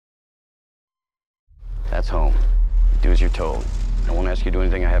That's home. Do as you're told. I won't ask you to do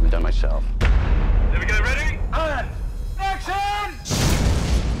anything I haven't done myself. Everybody ready? On! Action!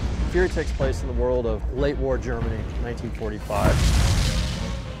 Fury takes place in the world of late war Germany,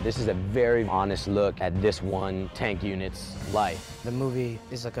 1945. This is a very honest look at this one tank unit's life. The movie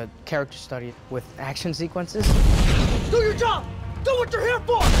is like a character study with action sequences. Do your job! Do what you're here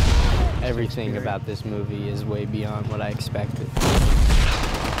for! Everything about this movie is way beyond what I expected.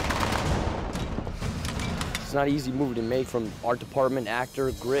 It's not an easy movie to make from art department,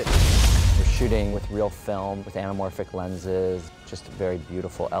 actor, grit. We're shooting with real film, with anamorphic lenses, just a very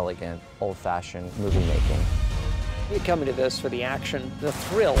beautiful, elegant, old-fashioned movie making. You're coming to this for the action, the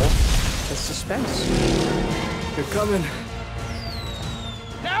thrill, the suspense. You're coming.